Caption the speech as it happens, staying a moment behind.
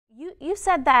you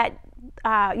said that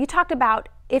you talked about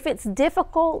if it's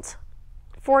difficult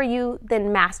for you,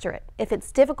 then master it. If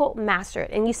it's difficult, master it.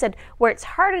 And you said where it's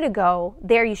harder to go,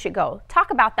 there you should go.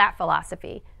 Talk about that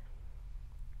philosophy.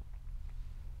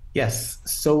 Yes.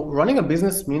 So running a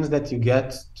business means that you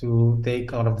get to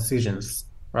take a lot of decisions,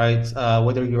 right?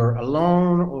 Whether you're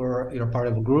alone or you're part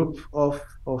of a group of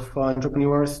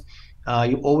entrepreneurs,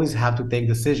 you always have to take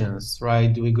decisions,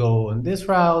 right? Do we go on this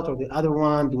route or the other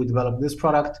one? Do we develop this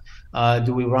product?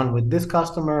 Do we run with this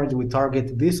customer? Do we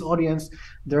target this audience?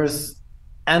 There's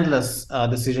endless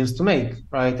decisions to make,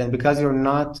 right? And because you're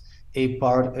not a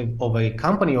part of a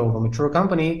company or of a mature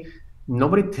company,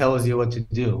 nobody tells you what to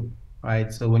do,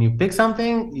 right? So when you pick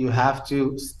something, you have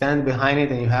to stand behind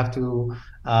it and you have to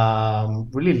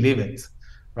really live it,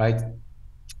 right?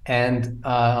 And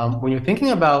when you're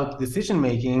thinking about decision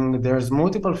making, there's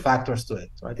multiple factors to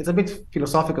it, right? It's a bit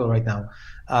philosophical right now,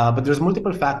 but there's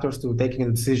multiple factors to taking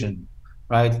a decision,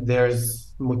 right? There's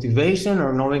motivation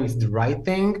or knowing it's the right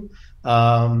thing.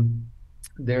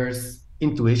 There's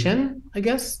intuition, I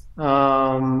guess,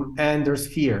 and there's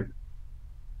fear.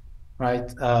 Right?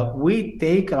 We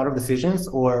take a lot of decisions,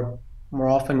 or more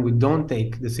often we don't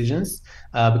take decisions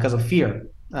because of fear.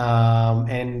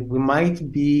 And we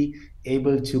might be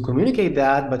able to communicate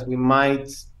that, but we might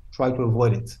try to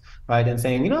avoid it, right? And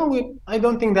saying, I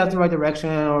don't think that's the right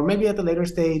direction, or maybe at a later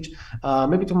stage,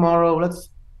 maybe tomorrow, let's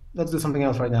do something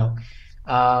else right now.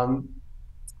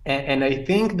 And I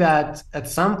think that at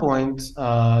some point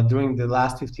during the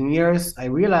last 15 years, I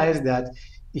realized that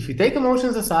if you take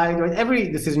emotions aside, right, every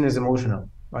decision is emotional,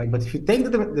 right? But if you take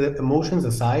the emotions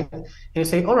aside and you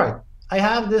say, all right, I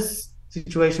have this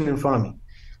situation in front of me,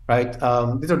 right?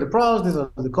 These are the pros, these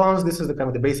are the cons, this is the kind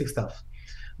of the basic stuff.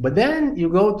 But then you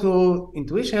go to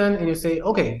intuition and you say,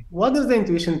 okay, what does the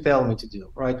intuition tell me to do,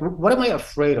 right? What am I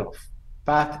afraid of?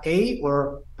 Path A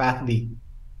or path B?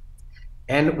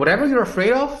 And whatever you're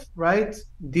afraid of, right,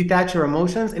 detach your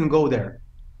emotions and go there.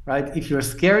 Right? If you're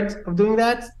scared of doing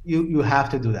that, you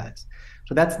have to do that.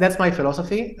 So that's my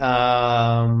philosophy.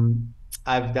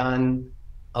 I've done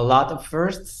a lot of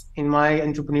firsts in my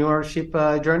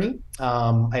entrepreneurship journey.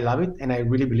 I love it, and I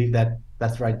really believe that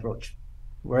that's the right approach.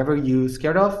 Wherever you're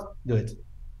scared of, do it.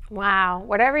 Wow.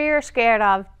 Whatever you're scared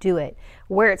of, do it.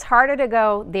 Where it's harder to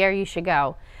go, there you should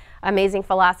go. Amazing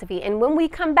philosophy. And when we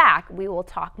come back, we will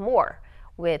talk more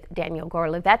with Daniel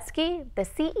Gorlovetsky, the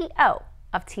CEO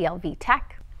of TLV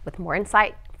Tech, with more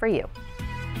insight for you.